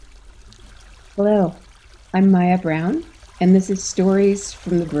Hello, I'm Maya Browne, and this is Stories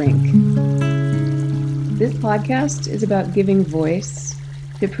from the Brink. This podcast is about giving voice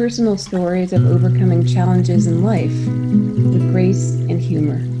to personal stories of overcoming challenges in life with grace and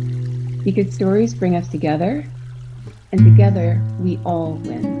humor. Because stories bring us together, and together we all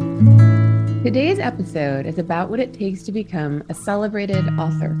win. Today's episode is about what it takes to become a celebrated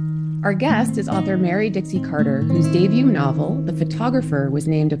author. Our guest is author Mary Dixie Carter, whose debut novel, The Photographer, was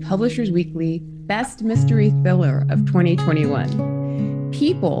named a Publishers Weekly Best Mystery Thriller of 2021.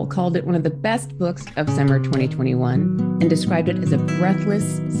 People called it one of the best books of summer 2021 and described it as a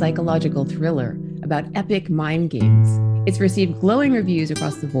breathless psychological thriller about epic mind games. It's received glowing reviews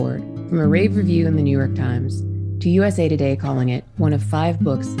across the board, from a rave review in the New York Times to USA Today calling it one of 5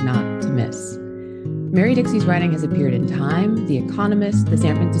 books not to miss. Mary Dixie's writing has appeared in Time, The Economist, the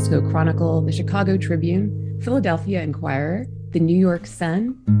San Francisco Chronicle, the Chicago Tribune, Philadelphia Inquirer, the New York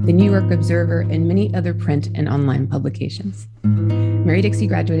Sun, the New York Observer, and many other print and online publications. Mary Dixie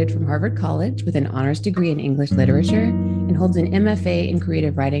graduated from Harvard College with an honors degree in English literature and holds an MFA in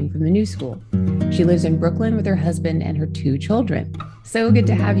creative writing from the New School. She lives in Brooklyn with her husband and her 2 children. So good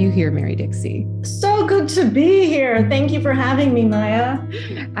to have you here, Mary Dixie. So good to be here. Thank you for having me, Maya.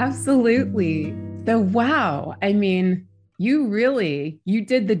 Absolutely. So, wow. I mean, you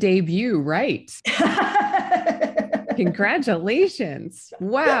did the debut right. Congratulations.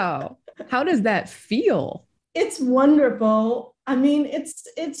 Wow. How does that feel? It's wonderful. I mean,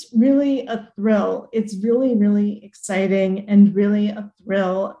 it's really a thrill. It's really, really exciting and really a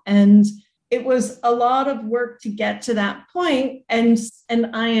thrill. And it was a lot of work to get to that point. And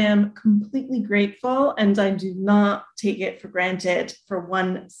I am completely grateful, and I do not take it for granted for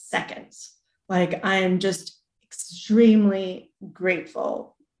 1 second. Like, I am just extremely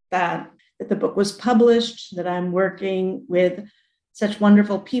grateful that the book was published, that I'm working with such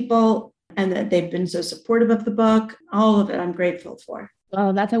wonderful people, and that they've been so supportive of the book. All of it I'm grateful for.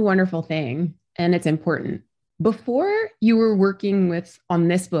 Well, that's a wonderful thing, and it's important. Before you were working on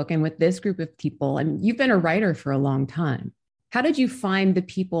this book and with this group of people, and you've been a writer for a long time, how did you find the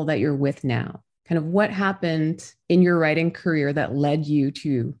people that you're with now? Kind of what happened in your writing career that led you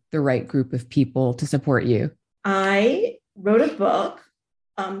to the right group of people to support you? I wrote a book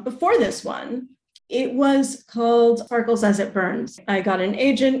before this one. It was called Sparkles as It Burns. I got an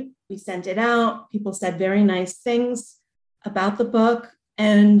agent. We sent it out. People said very nice things about the book,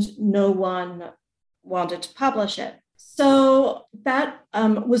 and no one wanted to publish it. So that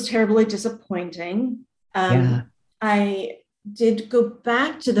was terribly disappointing. I did go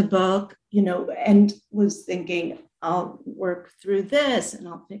back to the book, and was thinking, I'll work through this and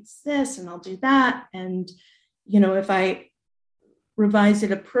I'll fix this and I'll do that. And, if I revise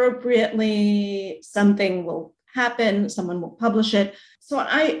it appropriately, something will happen, someone will publish it. So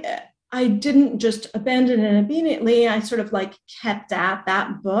I didn't just abandon it immediately. I sort of kept at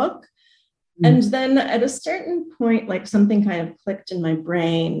that book. Mm-hmm. And then at a certain point, something kind of clicked in my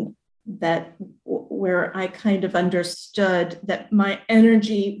brain where I kind of understood that my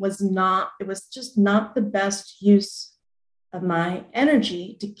energy was just not the best use of my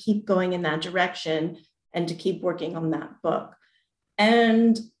energy to keep going in that direction and to keep working on that book.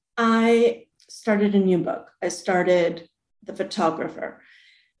 And I started a new book. I started The Photographer.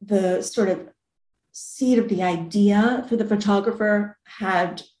 The sort of seed of the idea for The Photographer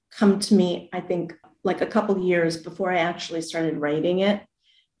had come to me, I think, a couple years before I actually started writing it.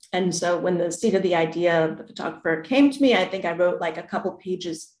 And so when the seed of the idea of The Photographer came to me, I think I wrote a couple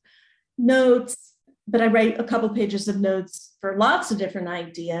pages notes, but I write a couple pages of notes for lots of different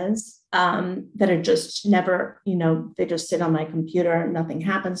ideas that are just never, they just sit on my computer and nothing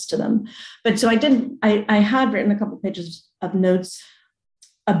happens to them. But so I had written a couple pages of notes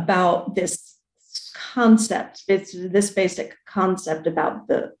about this concept, this basic concept about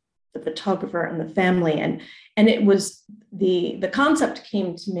the photographer and the family. And it was the concept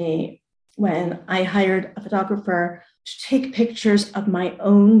came to me when I hired a photographer to take pictures of my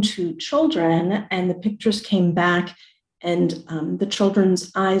own 2 children. And the pictures came back and the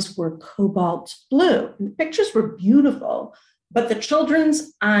children's eyes were cobalt blue. And the pictures were beautiful, but the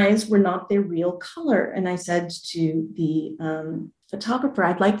children's eyes were not their real color. And I said to the photographer,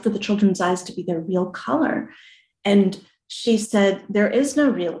 I'd like for the children's eyes to be their real color. And she said, there is no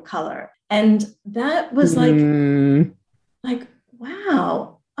real color. And that was wow,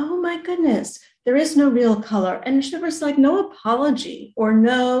 oh my goodness, there is no real color. And there was no apology or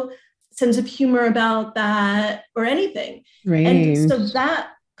no sense of humor about that or anything. Right. And so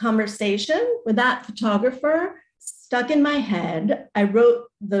that conversation with that photographer stuck in my head. I wrote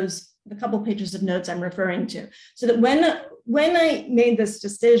the couple pages of notes I'm referring to, so that when I made this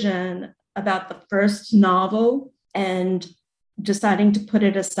decision about the first novel and deciding to put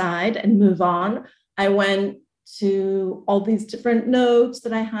it aside and move on, I went to all these different notes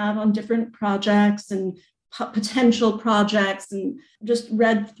that I have on different projects and potential projects, and just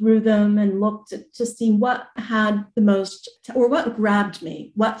read through them and looked to see what had the most, or what grabbed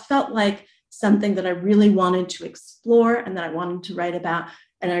me, what felt like something that I really wanted to explore and that I wanted to write about.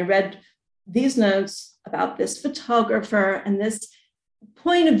 And I read these notes about this photographer and this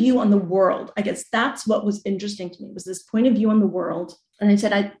point of view on the world. I guess that's what was interesting to me, was this point of view on the world. And I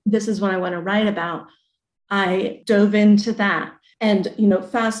said, this is what I want to write about. I dove into that. And,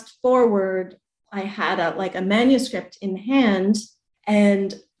 fast forward, I had a manuscript in hand,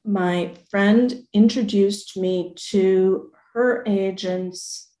 and my friend introduced me to her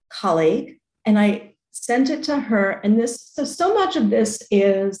agent's colleague, and I sent it to her. And so much of this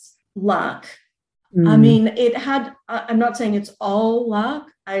is luck. I mean, I'm not saying it's all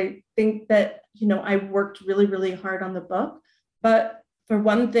luck. I think that, I worked really, really hard on the book. But for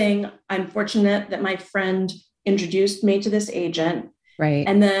one thing, I'm fortunate that my friend introduced me to this agent. Right.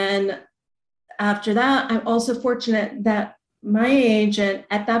 And then after that, I'm also fortunate that my agent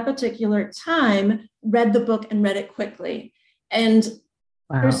at that particular time read the book and read it quickly. And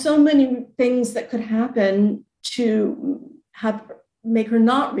there's so many things that could happen to make her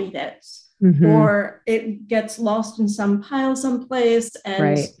not read it. Mm-hmm. Or it gets lost in some pile someplace,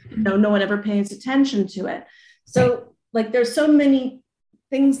 and no one ever pays attention to it. So there's so many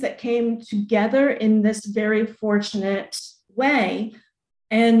things that came together in this very fortunate way.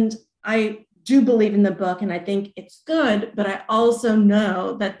 And I do believe in the book, and I think it's good, but I also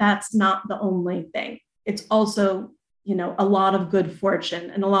know that that's not the only thing. It's also, a lot of good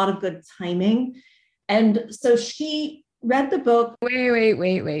fortune and a lot of good timing. And so she read the book.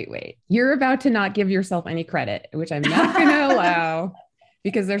 Wait. You're about to not give yourself any credit, which I'm not going to allow,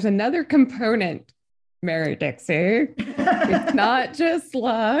 because there's another component, Mary Dixie. It's not just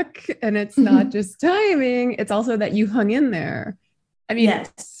luck, and it's not just timing. It's also that you hung in there. I mean,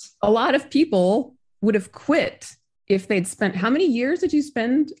 yes. A lot of people would have quit if they'd spent, how many years did you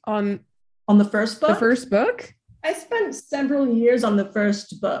spend on the first book? The first book? I spent several years on the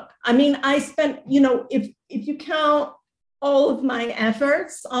first book. I mean, I spent, if you count all of my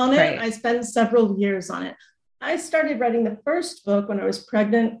efforts on it, I spent several years on it. I started writing the first book when I was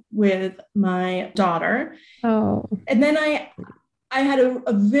pregnant with my daughter. Oh. And then I had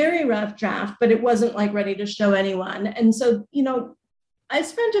a very rough draft, but it wasn't ready to show anyone. And so, I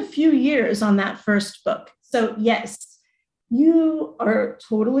spent a few years on that first book. So yes, you are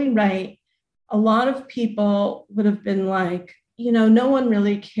totally right. A lot of people would have been like, no one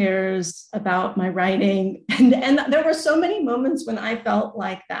really cares about my writing. And there were so many moments when I felt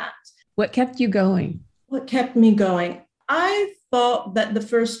like that. What kept you going? What kept me going? I thought that the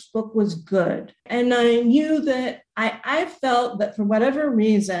first book was good. And I knew that I felt that for whatever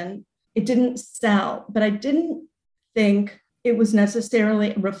reason, it didn't sell, but I didn't think it was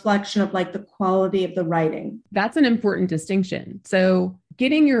necessarily a reflection of the quality of the writing. That's an important distinction. So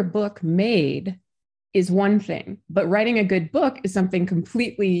getting your book made is one thing, but writing a good book is something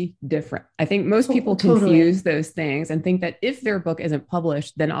completely different. I think most people confuse those things and think that if their book isn't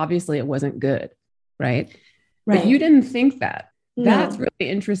published, then obviously it wasn't good, right? But you didn't think that. No. That's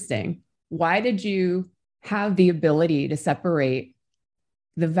really interesting. Why did you have the ability to separate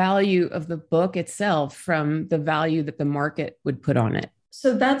the value of the book itself from the value that the market would put on it?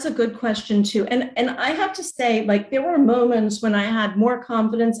 So that's a good question too. And I have to say, there were moments when I had more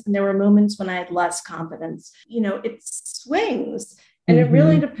confidence and there were moments when I had less confidence. It swings, and it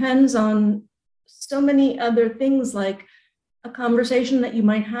really depends on so many other things, like a conversation that you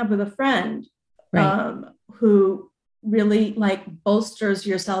might have with a friend who really bolsters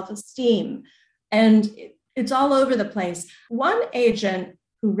your self-esteem. And it's all over the place. One agent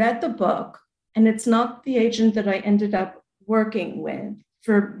who read the book, and it's not the agent that I ended up working with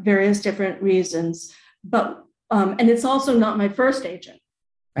for various different reasons, but and it's also not my first agent,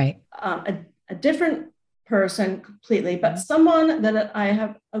 right? A different person completely, but someone that I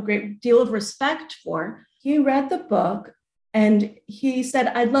have a great deal of respect for. He read the book and he said,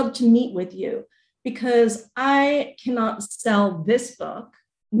 "I'd love to meet with you because I cannot sell this book,"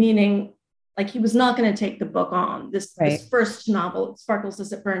 meaning he was not going to take the book on this first novel, Sparkles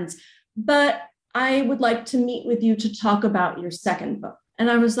as It Burns, but I would like to meet with you to talk about your second book.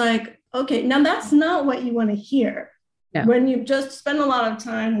 And I was like, okay, now that's not what you want to hear. No. When you just spend a lot of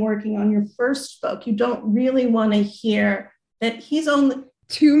time working on your first book, you don't really want to hear that he's only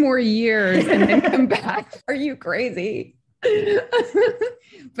 2 more years and then come back. Are you crazy?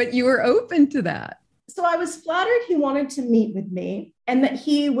 But you were open to that. So I was flattered he wanted to meet with me and that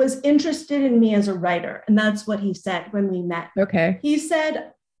he was interested in me as a writer. And that's what he said when we met. Okay. He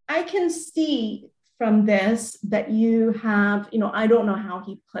said, I can see from this that you have, I don't know how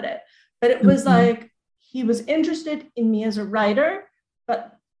he put it, but it was like he was interested in me as a writer,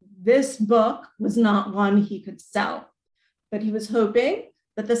 but this book was not one he could sell. But he was hoping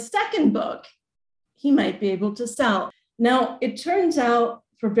that the second book he might be able to sell. Now, it turns out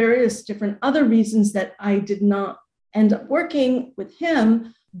for various different other reasons that I did not end up working with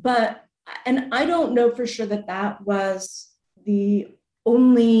him, and I don't know for sure that that was the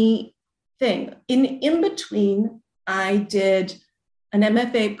only thing. In between, I did an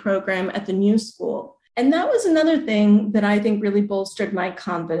MFA program at the New School. And that was another thing that I think really bolstered my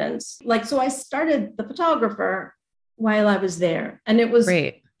confidence. So I started the photographer while I was there. And it was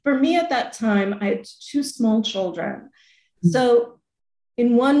great. For me at that time, I had 2 small children. So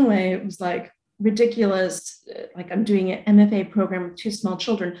in one way, it was ridiculous, I'm doing an MFA program with 2 small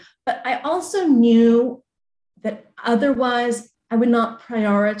children. But I also knew that otherwise I would not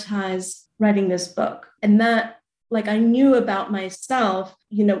prioritize writing this book. And that, I knew about myself,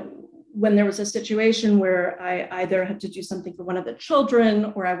 when there was a situation where I either had to do something for one of the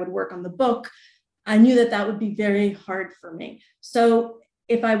children or I would work on the book, I knew that that would be very hard for me. So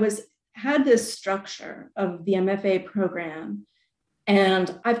if I had this structure of the MFA program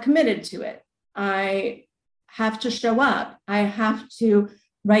and I've committed to it, I have to show up. I have to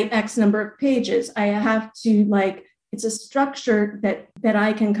write X number of pages. I have to it's a structure that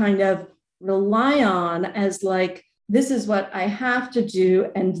I can kind of rely on as this is what I have to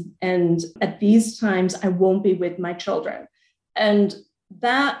do. And at these times, I won't be with my children. And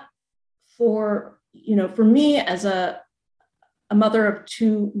that for me as a mother of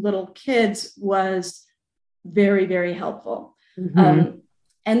 2 little kids was very, very helpful. And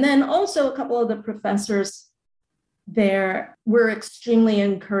then also a couple of the professors there were extremely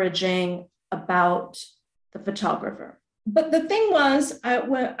encouraging about the photographer. But the thing was,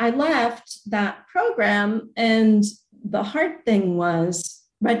 when I left that program, and the hard thing was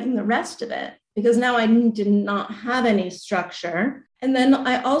writing the rest of it, because now I did not have any structure. And then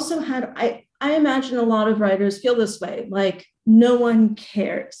I also had, I imagine a lot of writers feel this way, no one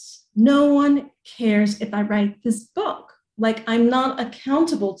cares. No one cares if I write this book. I'm not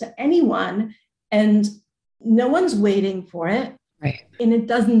accountable to anyone and no one's waiting for it. Right. And it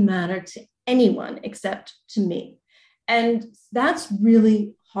doesn't matter to anyone except to me. And that's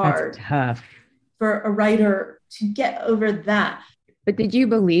really hard. That's tough for a writer to get over that. But did you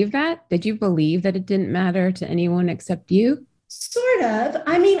believe that? Did you believe that it didn't matter to anyone except you? Sort of.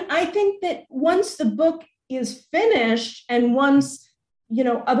 I mean, I think that once the book is finished and once,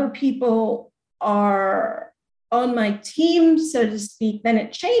 other people are on my team, so to speak, then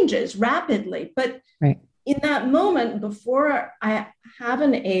it changes rapidly. But in that moment, before I have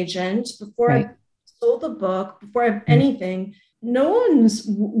an agent, before I sold the book, before I have anything, no one's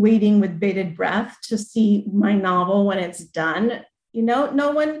waiting with bated breath to see my novel when it's done.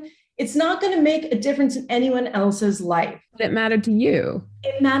 No one, it's not going to make a difference in anyone else's life. But it mattered to you.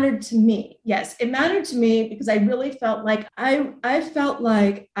 It mattered to me. Yes, it mattered to me because I really felt like I felt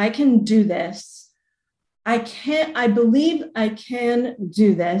like I can do this. I believe I can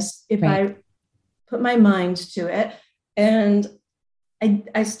do this if I put my mind to it. And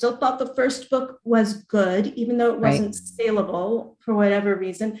I still thought the first book was good, even though it wasn't saleable for whatever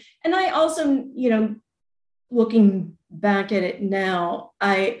reason. And I also, looking back at it now,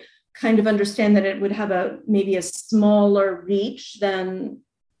 I kind of understand that it would have maybe a smaller reach than,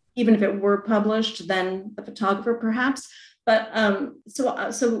 even if it were published, than the photographer perhaps. But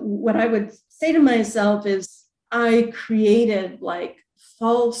so what I would say to myself is I created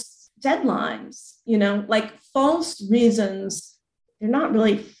false deadlines, false reasons. They're not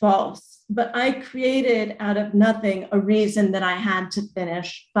really false, but I created out of nothing a reason that I had to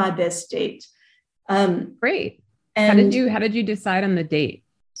finish by this date. Great. And how did you decide on the date?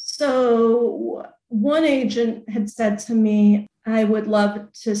 So one agent had said to me, I would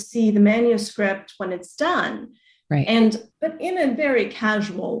love to see the manuscript when it's done. But in a very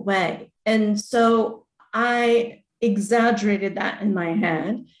casual way. And so I exaggerated that in my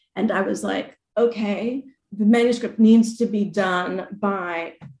head. And I was like, okay, the manuscript needs to be done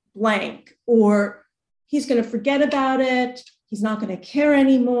by blank, or he's going to forget about it. He's not going to care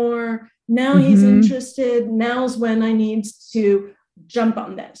anymore. Now he's interested. Now's when I need to jump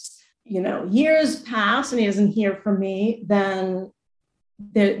on this. Years pass and he doesn't hear from me, then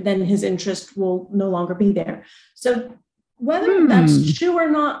his interest will no longer be there. So whether that's true or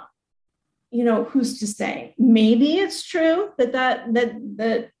not, who's to say? Maybe it's true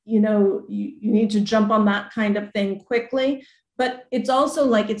that you need to jump on that kind of thing quickly, but it's also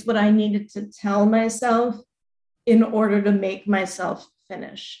like it's what I needed to tell myself in order to make myself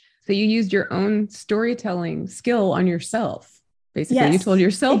finish. So you used your own storytelling skill on yourself. Basically, yes, you told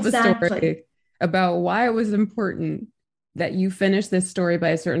yourself exactly. a story about why it was important that you finish this story by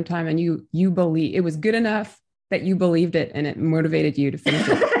a certain time, and you believe it was good enough that you believed it, and it motivated you to finish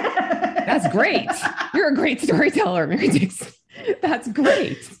it. That's great. You're a great storyteller, Mary Dixie. That's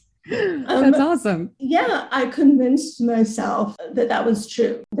great. That's awesome. Yeah, I convinced myself that was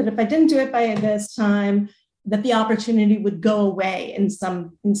true. That if I didn't do it by this time, that the opportunity would go away in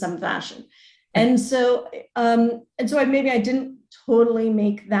some fashion. Right. And so maybe I didn't totally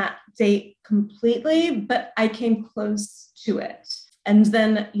make that date completely, but I came close to it. And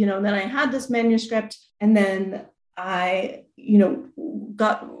then, then I had this manuscript, and then I,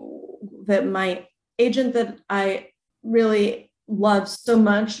 got my agent that I really love so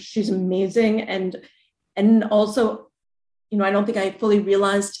much. She's amazing. And also, I don't think I fully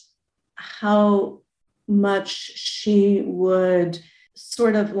realized how much she would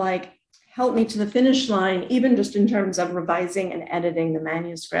sort of like help me to the finish line, even just in terms of revising and editing the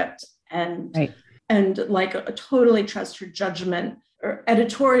manuscript, and right. and like totally trust her judgment or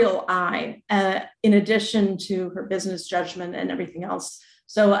editorial eye, in addition to her business judgment and everything else.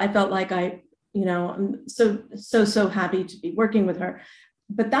 So I felt like I'm so happy to be working with her.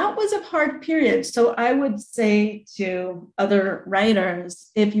 But that was a hard period. So I would say to other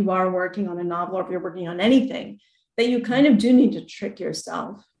writers, if you are working on a novel or if you're working on anything, that you kind of do need to trick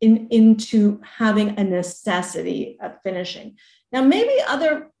yourself into having a necessity of finishing. Now, maybe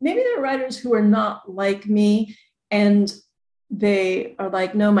there are writers who are not like me, and they are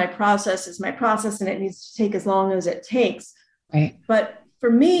like, no, my process is my process and it needs to take as long as it takes. Right. But for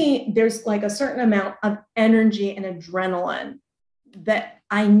me, there's like a certain amount of energy and adrenaline that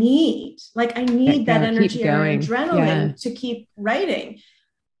I need. Like I need that energy and adrenaline to keep writing.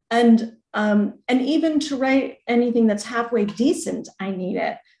 And even to write anything that's halfway decent, I need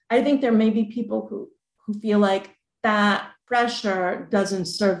it. I think there may be people who feel like that pressure doesn't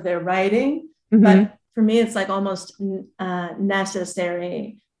serve their writing, but for me, it's like almost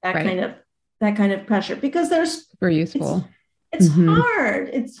necessary, that kind of pressure, because there's very useful. It's hard.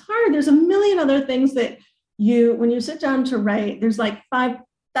 It's hard. There's a million other things that when you sit down to write, there's like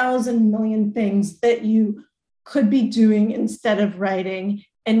 5,000 million things that you could be doing instead of writing.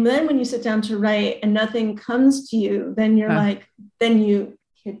 And then when you sit down to write and nothing comes to you, then you're then you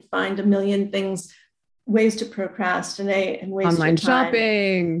could find a million things, ways to procrastinate and waste online your time.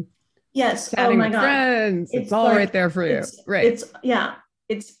 Shopping. Yes. Chatting with friends. It's all right there for you. Right.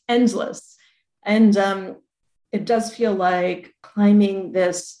 It's endless. And it does feel like climbing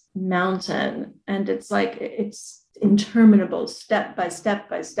this mountain, and it's like it's interminable, step by step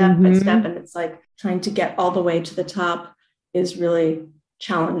by step by step. And it's like trying to get all the way to the top is really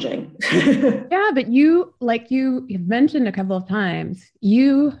challenging. Yeah, but you've mentioned a couple of times,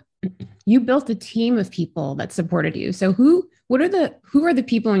 you built a team of people that supported you. So who are the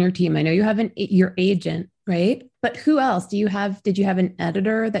people on your team? I know you have your agent, right? But who else did you have an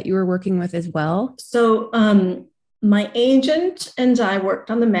editor that you were working with as well? So my agent and I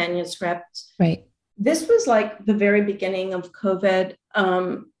worked on the manuscript. Right. This was like the very beginning of COVID,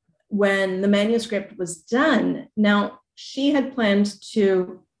 when the manuscript was done. Now, she had planned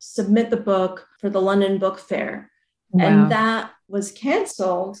to submit the book for the London Book Fair. Wow. And that was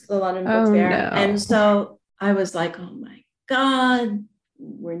canceled, the London Book Fair. No. And so I was like, oh my God,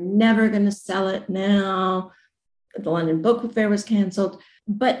 we're never going to sell it now. The London Book Fair was canceled.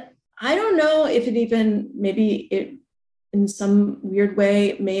 But I don't know if maybe it in some weird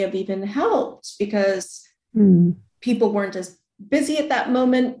way may have even helped, because people weren't as busy at that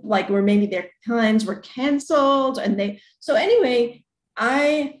moment, like where maybe their times were canceled. So anyway,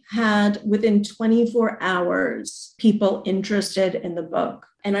 I had within 24 hours people interested in the book,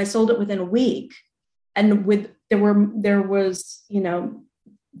 and I sold it within a week. And there were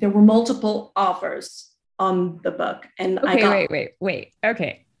multiple offers on the book. And wait.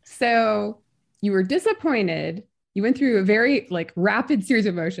 Okay. So you were disappointed. You went through a very rapid series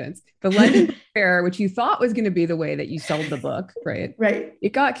of emotions. The London Fair, which you thought was going to be the way that you sold the book, right? Right.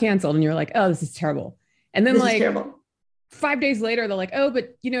 It got canceled, and you're like, oh, this is terrible. And then 5 days later, they're like, oh,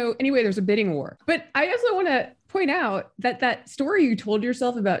 but anyway, there's a bidding war. But I also want to point out that story you told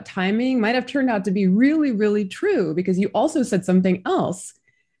yourself about timing might have turned out to be really, really true, because you also said something else.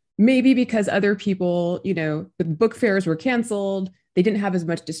 Maybe because other people, the book fairs were canceled, they didn't have as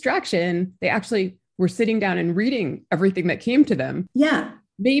much distraction. They actually were sitting down and reading everything that came to them. Yeah.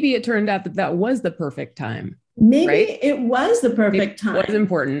 maybe it turned out that that was the perfect time, Maybe right? it was the perfect It was time.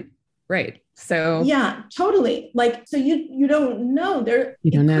 important. Right. So Yeah, totally. Like, so you don't know. There,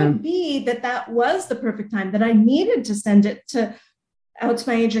 you it don't know. could be that that was the perfect time, that I needed to send it to out to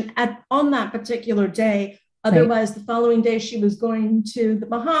my agent on that particular day. Right. Otherwise, the following day she was going to the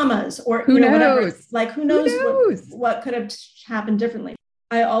Bahamas, or Who whatever. knows? Like, who Who knows knows? what could have happened differently.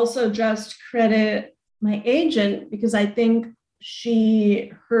 I also just credit my agent because I think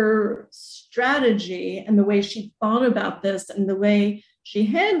her strategy and the way she thought about this and the way she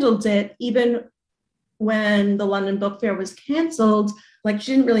handled it, even when the London Book Fair was canceled, like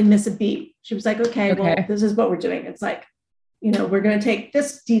she didn't really miss a beat. She was like, okay, well, this is what we're doing. It's like, we're going to take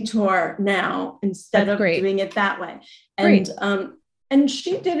this detour now instead That's of great. doing it that way. Great. And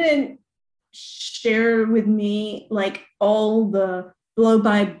she didn't share with me like all the blow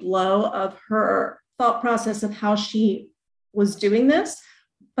by blow of her thought process of how she was doing this.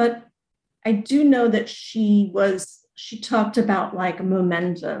 But I do know that she talked about like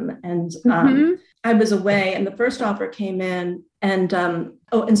momentum, and I was away and the first offer came in, and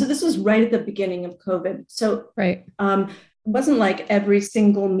and so this was right at the beginning of COVID. So right. It wasn't like every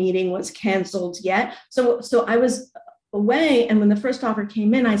single meeting was canceled yet. So I was away, and when the first offer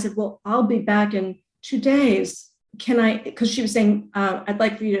came in, I said, well, I'll be back in 2 days. Can I, because she was saying, I'd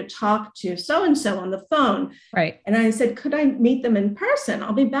like for you to talk to so-and-so on the phone. Right. And I said, could I meet them in person?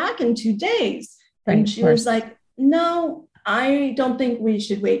 I'll be back in 2 days. Right, and she was like, no, I don't think we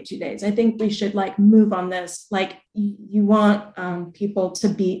should wait 2 days. I think we should like move on this. Like you want people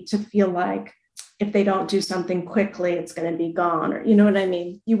to feel like if they don't do something quickly, it's going to be gone, or you know what I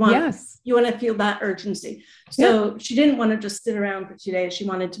mean? You want to feel that urgency. So she didn't want to just sit around for 2 days. She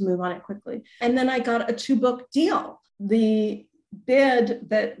wanted to move on it quickly. And then I got a 2-book deal. The bid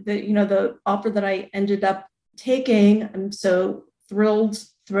the offer that I ended up taking, I'm so thrilled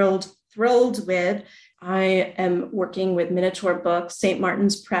with. I am working with Minotaur Books, St.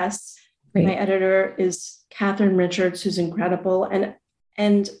 Martin's Press. Great. My editor is Catherine Richards, who's incredible.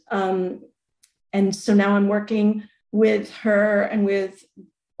 And so now I'm working with her and with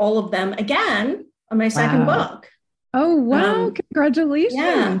all of them again on my second book. Oh, wow. Congratulations.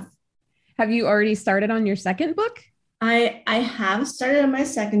 Yeah. Have you already started on your second book? I have started on my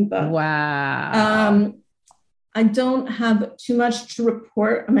second book. Wow. I don't have too much to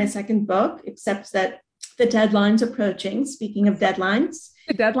report on my second book, except that the deadline's approaching. Speaking of deadlines.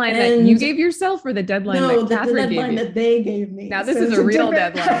 The deadline that you gave yourself, or the deadline that Catherine the deadline that they gave me. Now this is a real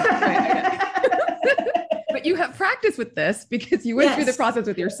deadline. Right. But you have practice with this because you went through the process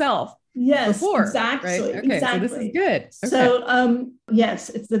with yourself. Yes, before, exactly. Right? Okay, exactly. So this is good. Okay. So, yes,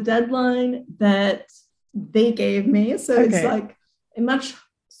 it's the deadline that they gave me. So it's like a much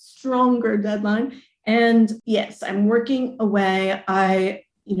stronger deadline. And yes, I'm working away.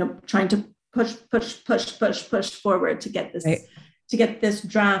 Trying to push forward to get this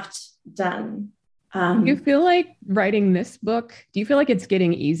draft done. Do you feel like writing this book? Do you feel like it's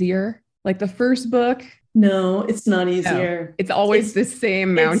getting easier? Like the first book? No, it's not easier. No, it's always the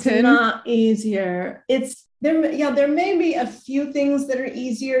same mountain. It's not easier. There may be a few things that are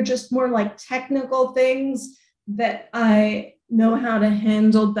easier, just more like technical things that I know how to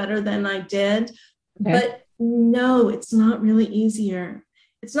handle better than I did. Okay. But no, it's not really easier.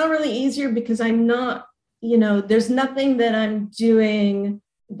 It's not really easier because I'm not, there's nothing that I'm doing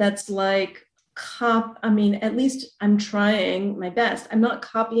that's like at least I'm trying my best. I'm not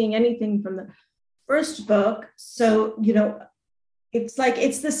copying anything from the first book. So, it's like,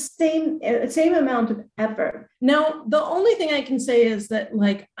 it's the same amount of effort. Now, the only thing I can say is that,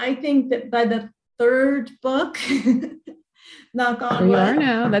 like, I think that by the third book, knock on wood, are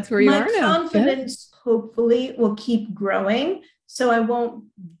now. That's where you are now. My confidence hopefully will keep growing. So I won't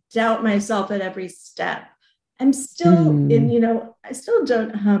doubt myself at every step. I'm still I still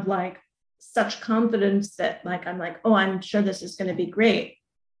don't have like such confidence that like, I'm like, oh, I'm sure this is going to be great.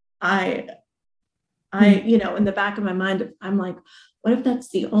 I in the back of my mind, I'm like, what if that's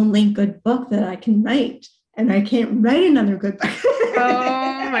the only good book that I can write and I can't write another good book?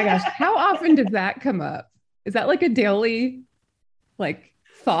 Oh my gosh. How often does that come up? Is that like a daily like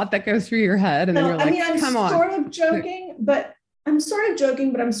thought that goes through your head? And then you're like, I'm sort of joking, but I'm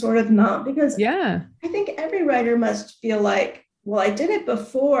sort of not, because I think every writer must feel like, well, I did it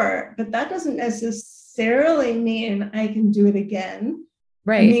before, but that doesn't necessarily mean I can do it again.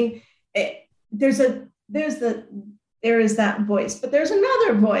 Right. I mean, there is that voice, but there's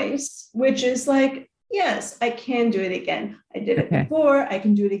another voice, which is like, yes, I can do it again. I did it before, I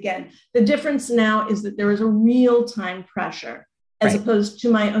can do it again. The difference now is that there is a real-time pressure as opposed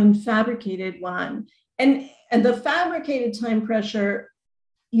to my own fabricated one. And the fabricated time pressure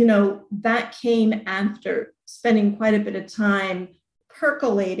that came after spending quite a bit of time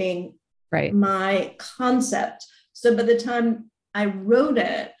percolating my concept. So by the time I wrote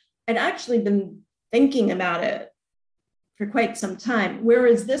it, I'd actually been thinking about it for quite some time,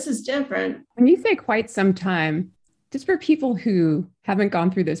 whereas this is different. When you say quite some time, just for people who haven't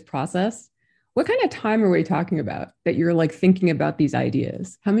gone through this process, what kind of time are we talking about that you're like thinking about these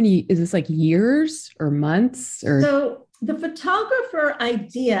ideas? How many, is this like years or months or? So the photographer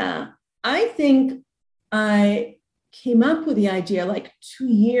idea, I think I came up with the idea like 2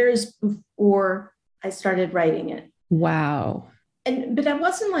 years before I started writing it. Wow. But I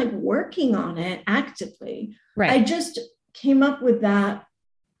wasn't like working on it actively. Right. I just came up with that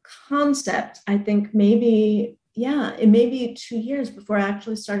concept. I think maybe, it may be 2 years before I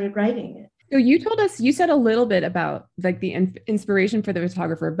actually started writing it. So you said a little bit about like the inspiration for the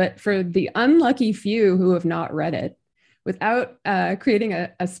photographer, but for the unlucky few who have not read it, without creating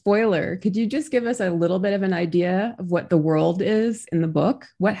a spoiler, could you just give us a little bit of an idea of what the world is in the book?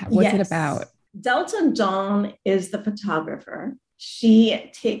 What's it about? Delta Dawn is the photographer.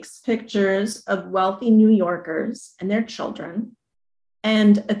 She takes pictures of wealthy New Yorkers and their children.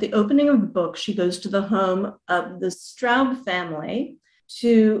 And at the opening of the book, she goes to the home of the Straub family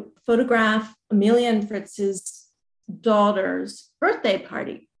to photograph Amelia and Fritz's daughter's birthday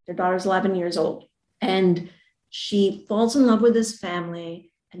party. Their daughter's 11 years old. And she falls in love with this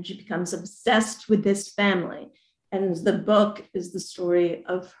family and she becomes obsessed with this family. And the book is the story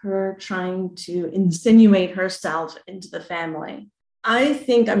of her trying to insinuate herself into the family. I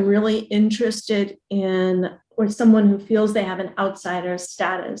think I'm really interested in, or someone who feels they have an outsider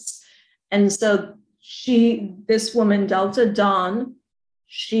status. And so this woman, Delta Dawn,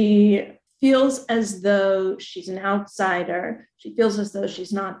 she feels as though she's an outsider. She feels as though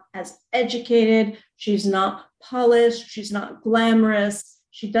she's not as educated. She's not polished. She's not glamorous.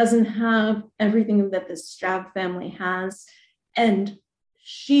 She doesn't have everything that the Straub family has. And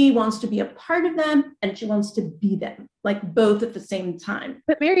she wants to be a part of them and she wants to be them, like both at the same time.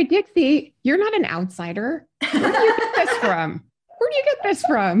 But Mary Dixie, you're not an outsider. Where do you get this from? Where do you get this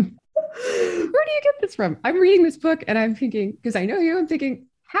from? Where do you get this from? I'm reading this book and I'm thinking, because I know you, I'm thinking,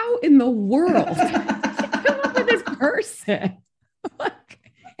 how in the world did you come up with this person?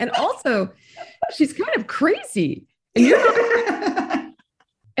 And also, she's kind of crazy.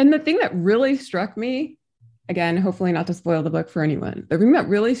 And the thing that really struck me, again, hopefully not to spoil the book for anyone, the thing that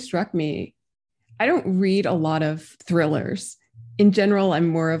really struck me, I don't read a lot of thrillers. In general, I'm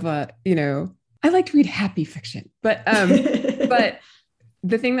more of a, I like to read happy fiction, but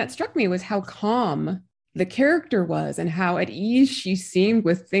the thing that struck me was how calm the character was and how at ease she seemed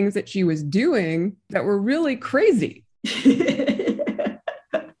with things that she was doing that were really crazy.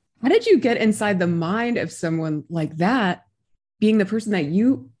 How did you get inside the mind of someone like that, being the person that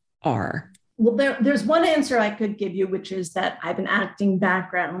you are? Well, there's one answer I could give you, which is that I have an acting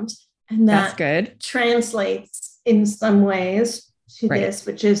background, and that's good. Translates in some ways to this,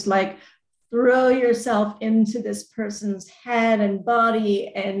 which is like throw yourself into this person's head and body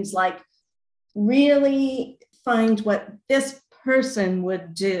and like really find what this person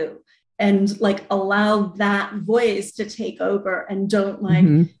would do and like allow that voice to take over and don't like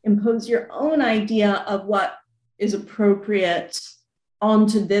impose your own idea of what is appropriate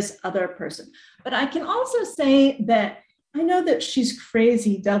onto this other person. But I can also say that I know that she's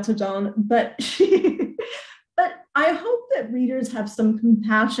crazy, Delta Dawn, but I hope that readers have some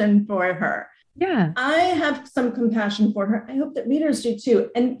compassion for her. Yeah. I have some compassion for her. I hope that readers do too.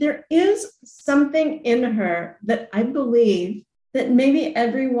 And there is something in her that I believe that maybe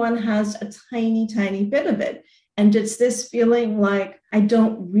everyone has a tiny, tiny bit of it. And it's this feeling like I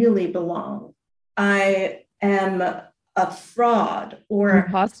don't really belong. I am a fraud or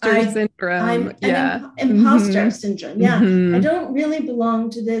imposter syndrome. I'm an imposter syndrome. Yeah. I don't really belong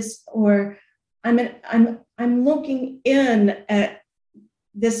to this, or I'm looking in at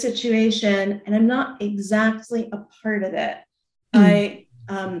this situation and I'm not exactly a part of it. I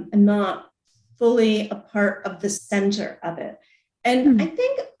am not fully a part of the center of it. And I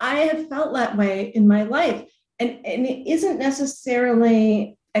think I have felt that way in my life. And it isn't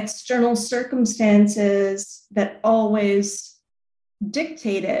necessarily external circumstances that always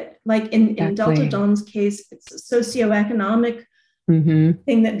dictate it. Like in Delta Dawn's case, it's a socioeconomic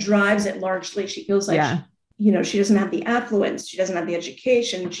thing that drives it largely. She feels like she doesn't have the affluence, she doesn't have the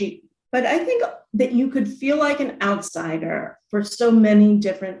education. But I think that you could feel like an outsider for so many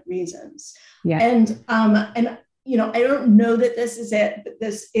different reasons. Yeah. And I don't know that this is it, but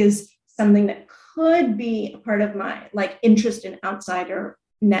this is something that could be a part of my like interest in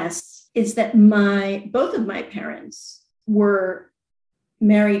outsiderness, is that both of my parents were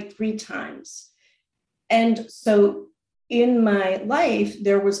married 3 times. And so in my life,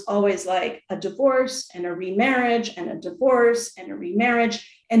 there was always like a divorce and a remarriage and a divorce and a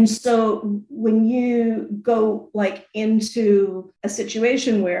remarriage. And so when you go like into a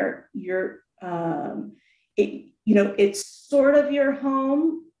situation where it's sort of your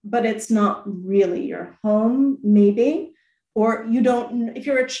home, but it's not really your home, maybe, or you don't, if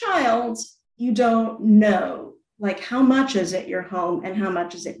you're a child, you don't know, like, how much is it your home and how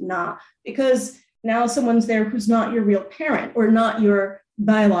much is it not? Because now someone's there who's not your real parent or not your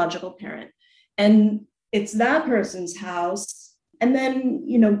biological parent. And it's that person's house. And then,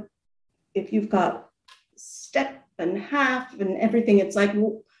 if you've got step and half and everything, it's like,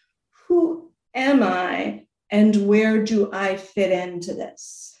 well, who am I and where do I fit into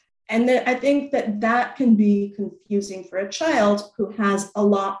this? And then I think that can be confusing for a child who has a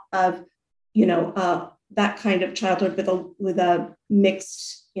lot of, that kind of childhood with a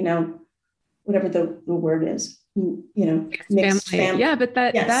mixed, whatever the word is, mixed family. Yeah, but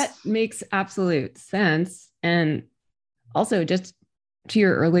that makes absolute sense. And also, just to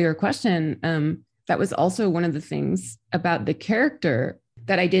your earlier question, that was also one of the things about the character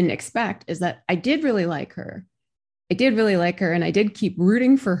that I didn't expect, is that I did really like her. And I did keep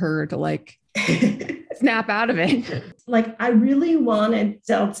rooting for her to like snap out of it. Like, I really wanted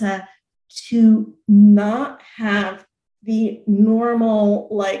Delta to not have the normal,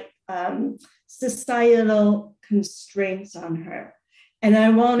 societal constraints on her. And I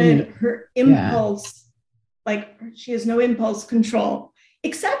wanted her impulse, like, she has no impulse control,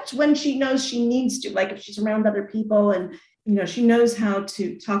 except when she knows she needs to, like if she's around other people and, she knows how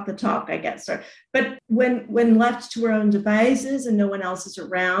to talk the talk, I guess. But when left to her own devices and no one else is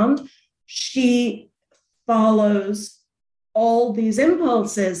around, she follows all these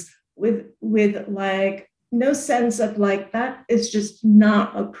impulses with like no sense of like, that is just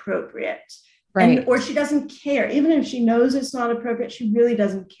not appropriate. Right. Or she doesn't care. Even if she knows it's not appropriate, she really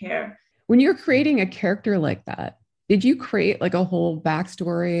doesn't care. When you're creating a character like that, did you create like a whole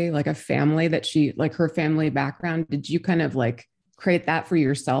backstory, like a family that she, like her family background? Did you kind of like create that for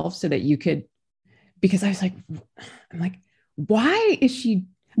yourself so that you could, because I was like, I'm like, why is she,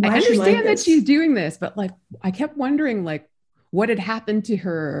 I understand that she's doing this, but like, I kept wondering like what had happened to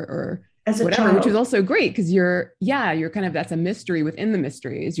her or as a whatever, child. which is also great because you're kind of, that's a mystery within the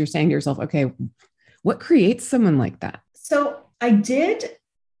mystery, is you're saying to yourself, okay, what creates someone like that? So I did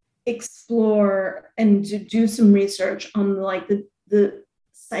explore and to do some research on like the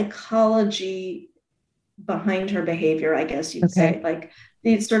psychology behind her behavior, I guess you'd say, like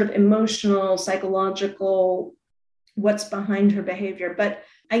the sort of emotional, psychological, what's behind her behavior. But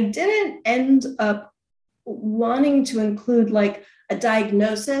I didn't end up wanting to include like a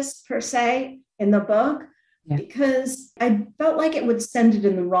diagnosis per se in the book, because I felt like it would send it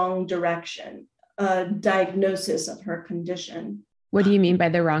in the wrong direction, a diagnosis of her condition. What do you mean by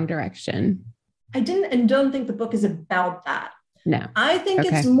the wrong direction? I didn't and don't think the book is about that. No. I think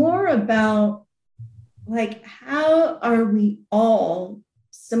it's more about like, how are we all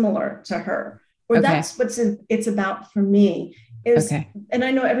similar to her? Or that's what it's about for me. And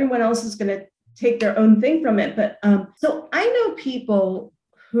I know everyone else is going to take their own thing from it. But so I know people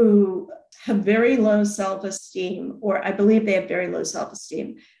who have very low self-esteem, or I believe they have very low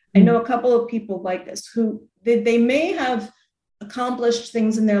self-esteem. I know a couple of people like this who they may have accomplished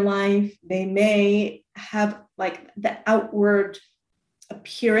things in their life. They may have like the outward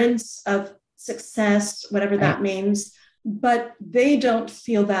appearance of success, whatever that means, but they don't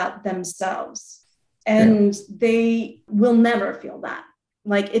feel that themselves. And they will never feel that.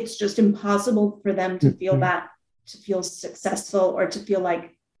 Like, it's just impossible for them to feel that, to feel successful or to feel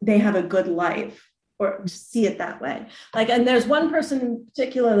like they have a good life or to see it that way. Like, and there's one person in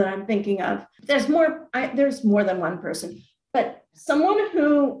particular that I'm thinking of. There's more than one person, but someone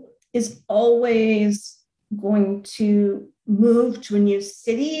who is always going to move to a new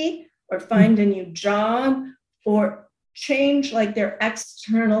city or find a new job or change like their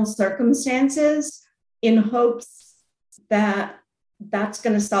external circumstances in hopes that that's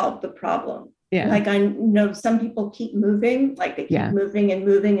going to solve the problem. Yeah. Like, I know some people keep moving, like they keep moving and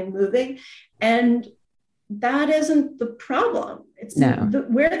moving and moving. And that isn't the problem. It's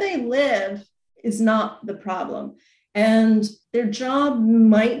where they live is not the problem. And their job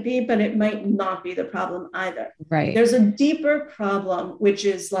might be, but it might not be the problem either. Right. There's a deeper problem, which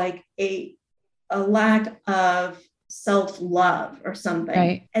is like a lack of self-love or something.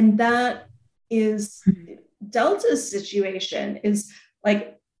 Right. And that is Delta's situation is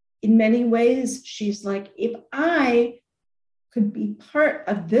like, in many ways, she's like, if I could be part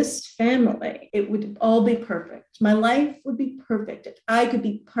of this family, it would all be perfect. My life would be perfect if I could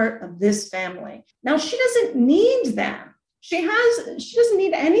be part of this family. Now, she doesn't need them. She doesn't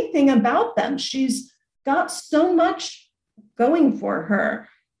need anything about them. She's got so much going for her.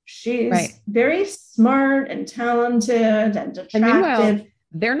 She's very smart and talented and attractive. And meanwhile,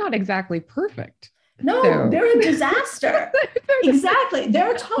 they're not exactly perfect. No, so. They're a disaster. Exactly.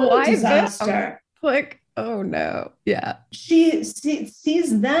 They're a total disaster. Like, oh no. Yeah. She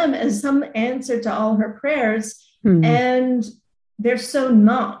sees them as some answer to all her prayers, and they're so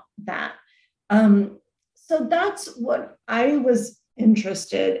not that. So that's what I was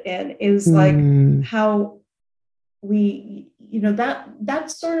interested in, is like how we,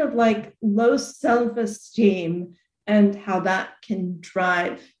 that's sort of like low self-esteem and how that can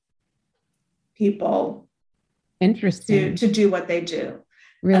drive people interesting to do what they do.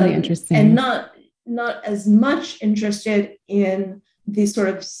 Really interesting. And not as much interested in the sort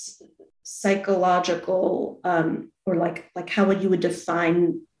of psychological or like how you would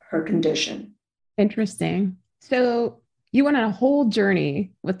define her condition. Interesting. So you went on a whole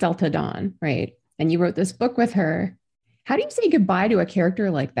journey with Delta Dawn, right? And you wrote this book with her. How do you say goodbye to a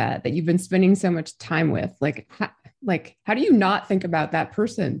character like that you've been spending so much time with? How do you not think about that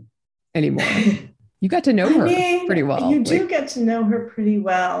person anymore? You got to know her pretty well. You do get to know her pretty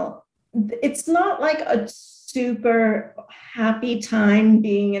well. It's not like a super happy time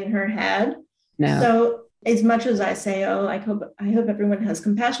being in her head. No. So as much as I say, I hope everyone has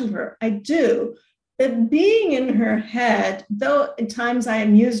compassion for her, I do. But being in her head, though at times I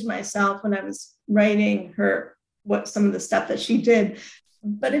amused myself when I was writing her, some of the stuff that she did,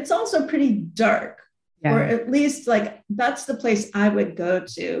 but it's also pretty dark. Yeah. Or at least that's the place I would go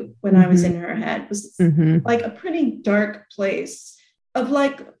to when I was in her head, was like a pretty dark place of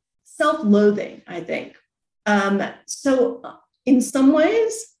self-loathing, I think. So in some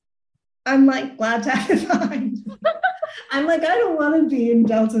ways, I'm glad to have it behind. I'm I don't want to be in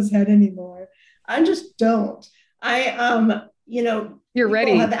Delta's head anymore. I just don't. You're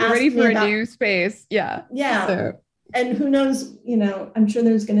ready. You're ready for a new space. Yeah. Yeah. So. And who knows, I'm sure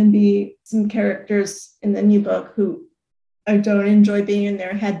there's going to be some characters in the new book who I don't enjoy being in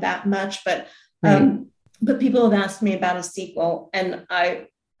their head that much, but people have asked me about a sequel, and I'm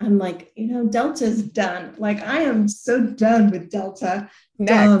Delta's done. I am so done with Delta.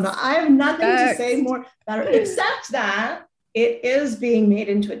 Done. I have nothing to say more about it, except that it is being made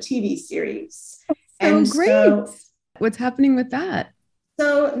into a TV series. So great. So, what's happening with that?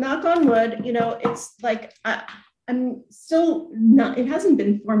 So knock on wood, it's I'm still not, it hasn't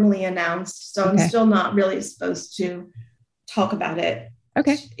been formally announced, so I'm still not really supposed to talk about it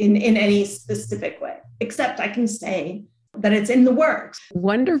in any specific way, except I can say that it's in the works.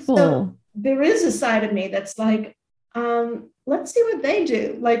 Wonderful. So there is a side of me that's let's see what they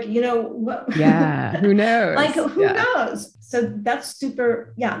do. What? Yeah, who knows? Who knows? So that's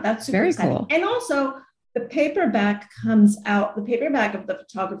super very exciting. Cool. And also the paperback of The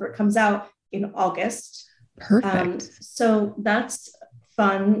Photographer comes out in August. Perfect. So that's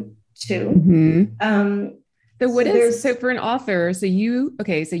fun too. So for an author, so you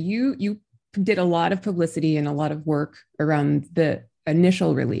did a lot of publicity and a lot of work around the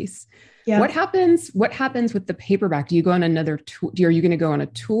initial release. Yeah. What happens with the paperback? Do you go on another tour? Are you going to go on a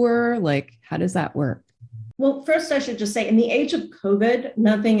tour? How does that work? Well, first I should just say, in the age of COVID,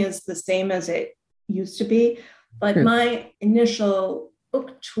 nothing is the same as it used to be. But my initial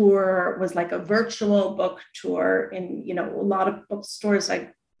book tour was a virtual book tour in, a lot of bookstores. I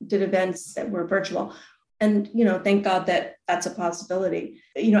did events that were virtual. And, thank God that that's a possibility.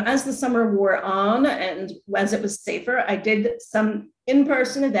 As the summer wore on and as it was safer, I did some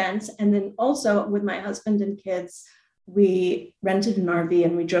in-person events. And then also with my husband and kids, we rented an RV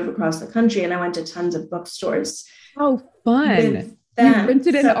and we drove across the country, and I went to tons of bookstores. Oh, fun. You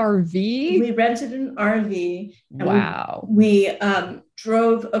rented an RV? We rented an RV. And wow. We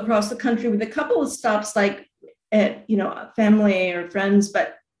drove across the country with a couple of stops at, family or friends,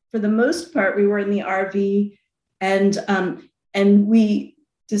 but for the most part, we were in the RV, and we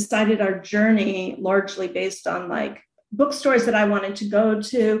decided our journey largely based on bookstores that I wanted to go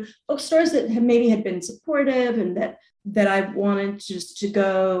to, bookstores that had been supportive, and that I wanted just to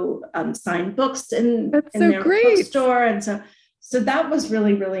go sign books in their bookstore. And so that was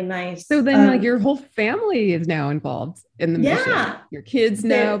really, really nice. So then your whole family is now involved in the mission. Your kids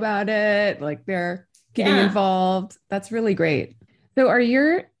know about it. They're getting involved. That's really great. So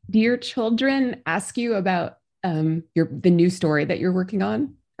do your children ask you about the new story that you're working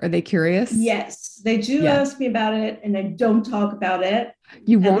on? Are they curious? Yes, they do ask me about it, and I don't talk about it.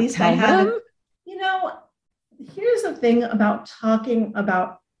 You won't tell them? Here's the thing about talking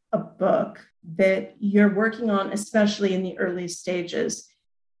about a book that you're working on, especially in the early stages,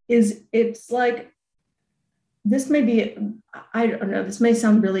 is it's like, this may be, I don't know, this may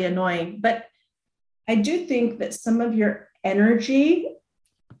sound really annoying, but I do think that some of your energy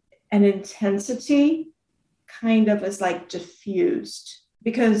and intensity kind of is like diffused,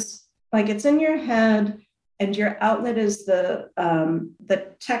 because like it's in your head and your outlet is the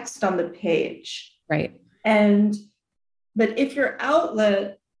text on the page. Right. And but if your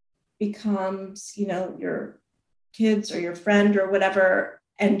outlet becomes, your kids or your friend or whatever,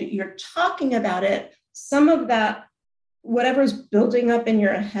 and you're talking about it, some of that, whatever's building up in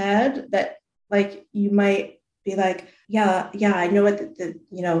your head, that like you might be like, yeah, I know what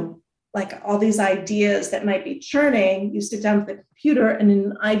like all these ideas that might be churning. You sit down with the computer, and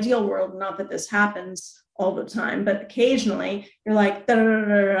in an ideal world, not that this happens all the time, but occasionally you're like,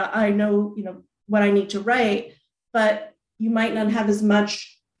 I know, what I need to write, but you might not have as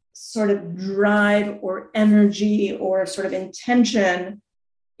much sort of drive or energy or sort of intention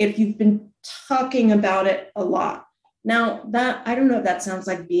if you've been talking about it a lot. Now, that, I don't know if that sounds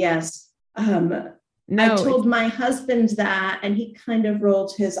like BS. No, I told my husband that, and he kind of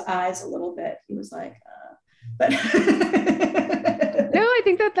rolled his eyes a little bit. He was like, but no, I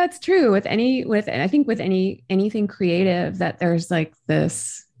think that that's true with anything creative, that there's like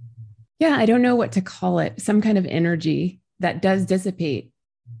this, I don't know what to call it, some kind of energy that does dissipate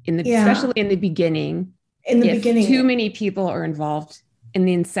especially in the beginning. If too many people are involved in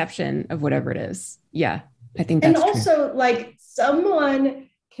the inception of whatever it is. Yeah, I think that's true. And also, like, someone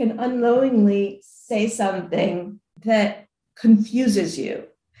can unknowingly say something that confuses you.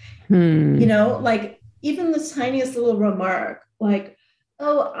 Like even the tiniest little remark, like,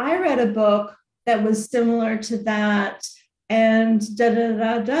 oh, I read a book that was similar to that, and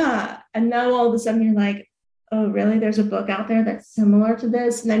and now all of a sudden you're like, oh, really? There's a book out there that's similar to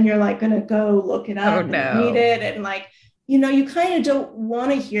this? And then you're like going to go look it up and read it. And like, you kind of don't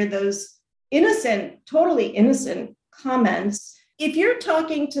want to hear those totally innocent comments. If you're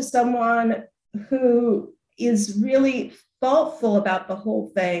talking to someone who is really thoughtful about the whole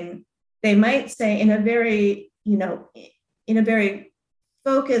thing, they might say in a very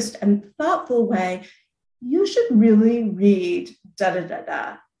focused and thoughtful way, you should really read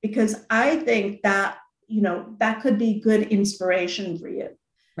because I think that, that could be good inspiration for you.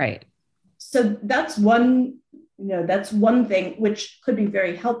 Right. So that's one thing which could be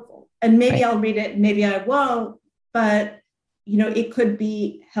very helpful. And maybe I'll read it, maybe I won't, but it could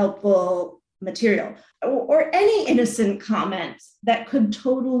be helpful material. Or any innocent comments that could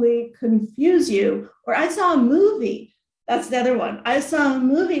totally confuse you. Or I saw a movie. That's the other one. I saw a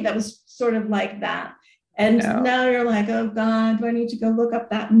movie that was sort of like that. And now you're like, oh God, do I need to go look up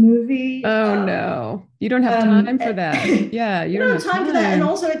that movie? Oh no, you don't have time for that. Yeah, you don't have time for that. And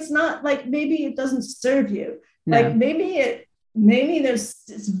also it's not like, maybe it doesn't serve you. No. Like maybe there's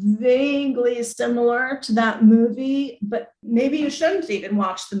it's vaguely similar to that movie, but maybe you shouldn't even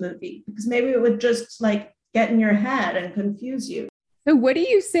watch the movie because maybe it would just like get in your head and confuse you. So what do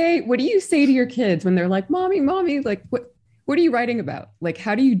you say to your kids when they're like, mommy, like what are you writing about? Like,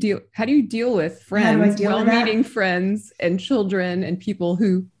 how do you deal with friends while meeting friends and children and people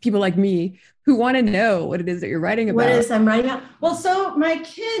like me who want to know what it is that you're writing about? What it is I'm writing about? Well, so my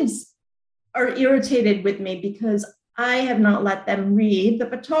kids are irritated with me because I have not let them read The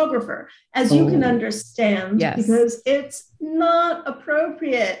Photographer, as you can understand, because it's not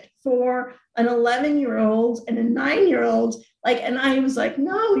appropriate for an 11-year-old and a 9-year-old. And I was like,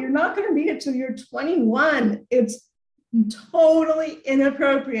 no, you're not going to read it till you're 21. It's totally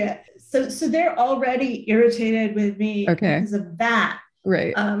inappropriate. So they're already irritated with me because of that.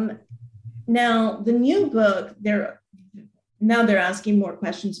 Right. Now the new book, they're asking more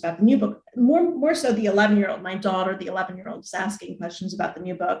questions about the new book. More so the 11-year-old, my daughter, the 11-year-old, is asking questions about the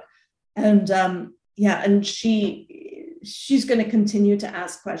new book. And and she's going to continue to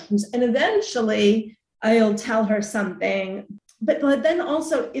ask questions. And eventually I'll tell her something. But then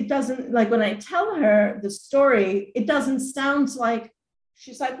also it doesn't, like when I tell her the story, it doesn't sound like,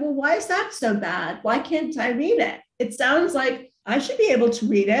 she's like, well, why is that so bad? Why can't I read it? It sounds like I should be able to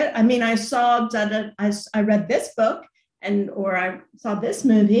read it. I mean, I read this book or I saw this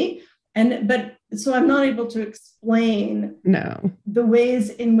movie, but so I'm not able to explain the ways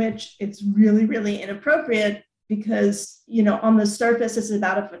in which it's really, really inappropriate because, on the surface, it's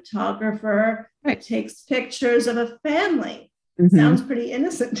about a photographer who takes pictures of a family. Mm-hmm. Sounds pretty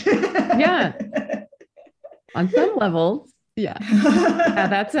innocent. Yeah. On some levels. Yeah.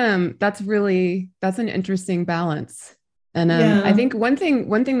 That's an interesting balance. And I think one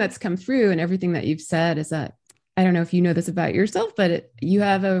thing that's come through in everything that you've said is that I don't know if you know this about yourself, but you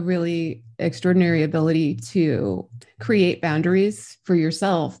have a really extraordinary ability to create boundaries for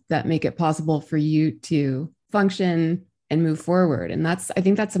yourself that make it possible for you to function and move forward. And I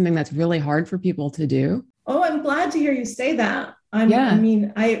think that's something that's really hard for people to do. Oh, I'm glad to hear you say that. Yeah.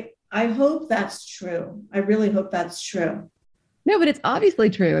 I hope that's true. I really hope that's true. No, but it's obviously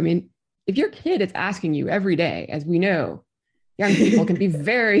true. I mean, if your kid is asking you every day, as we know, young people can be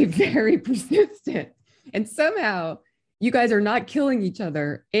very, very persistent. And somehow you guys are not killing each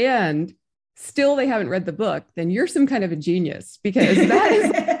other and still they haven't read the book, then you're some kind of a genius, because that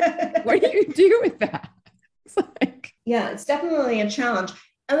is, what do you do with that? It's like, yeah, it's definitely a challenge.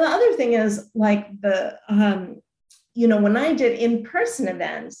 And the other thing is like when I did in-person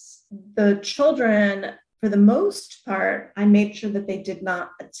events, the children, for the most part, I made sure that they did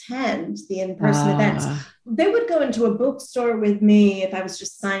not attend the in-person events. They would go into a bookstore with me if I was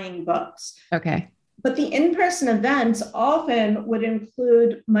just signing books. Okay. But the in-person events often would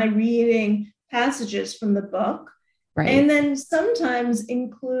include my reading passages from the book, right, and then sometimes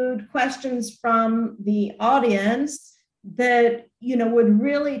include questions from the audience that, would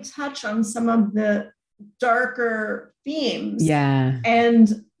really touch on some of the darker themes. Yeah.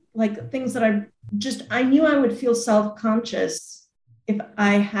 And like things that I knew I would feel self-conscious if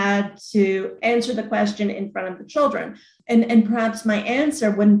I had to answer the question in front of the children. And perhaps my answer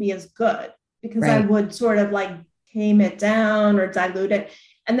wouldn't be as good, because I would sort of like tame it down or dilute it.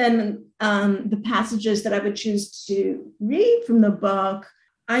 And then the passages that I would choose to read from the book,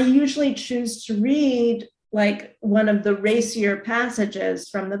 I usually choose to read like one of the racier passages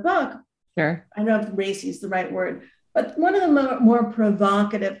from the book. Sure. I don't know if racy is the right word, but one of the more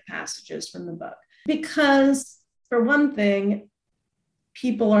provocative passages from the book. Because for one thing,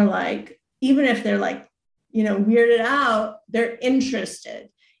 people are like, even if they're like, weirded out, they're interested.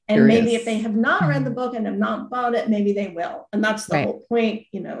 And maybe if they have not read the book and have not bought it, maybe they will. And that's the whole point,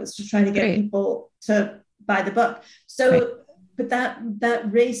 is to try to get people to buy the book. So, but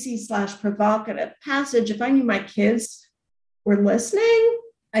that racy / provocative passage, if I knew my kids were listening,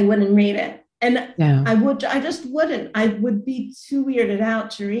 I wouldn't read it. And I just wouldn't. I would be too weirded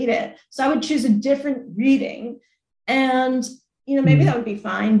out to read it. So I would choose a different reading. And, maybe that would be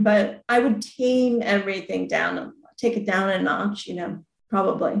fine, but I would tame everything down and take it down a notch,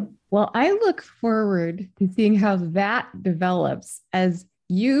 probably. Well, I look forward to seeing how that develops as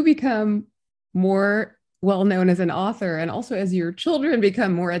you become more well-known as an author, and also as your children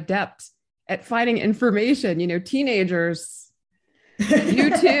become more adept at finding information, teenagers,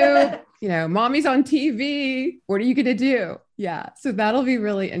 YouTube, mommy's on TV. What are you going to do? Yeah. So that'll be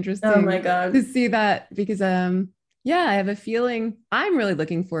really interesting. Oh my God. To see that, because, I have a feeling I'm really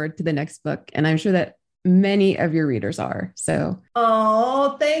looking forward to the next book, and I'm sure that many of your readers are. So,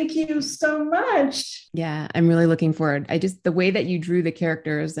 oh, thank you so much. Yeah, I'm really looking forward. The way that you drew the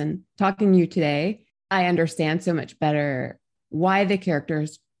characters and talking to you today, I understand so much better why the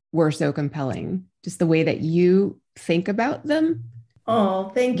characters were so compelling. Just the way that you think about them. Oh,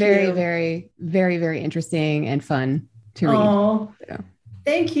 thank you. Very, very, very, very interesting and fun to read. Oh, so.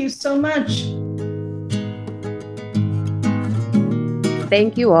 Thank you so much.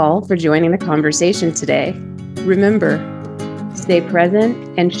 Thank you all for joining the conversation today. Remember, stay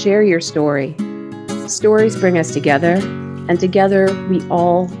present and share your story. Stories bring us together, and together we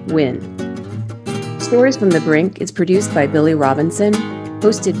all win. Stories from the Brink is produced by Billy Robinson,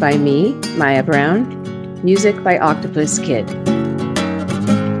 hosted by me, Maya Browne, music by Octopus Kid.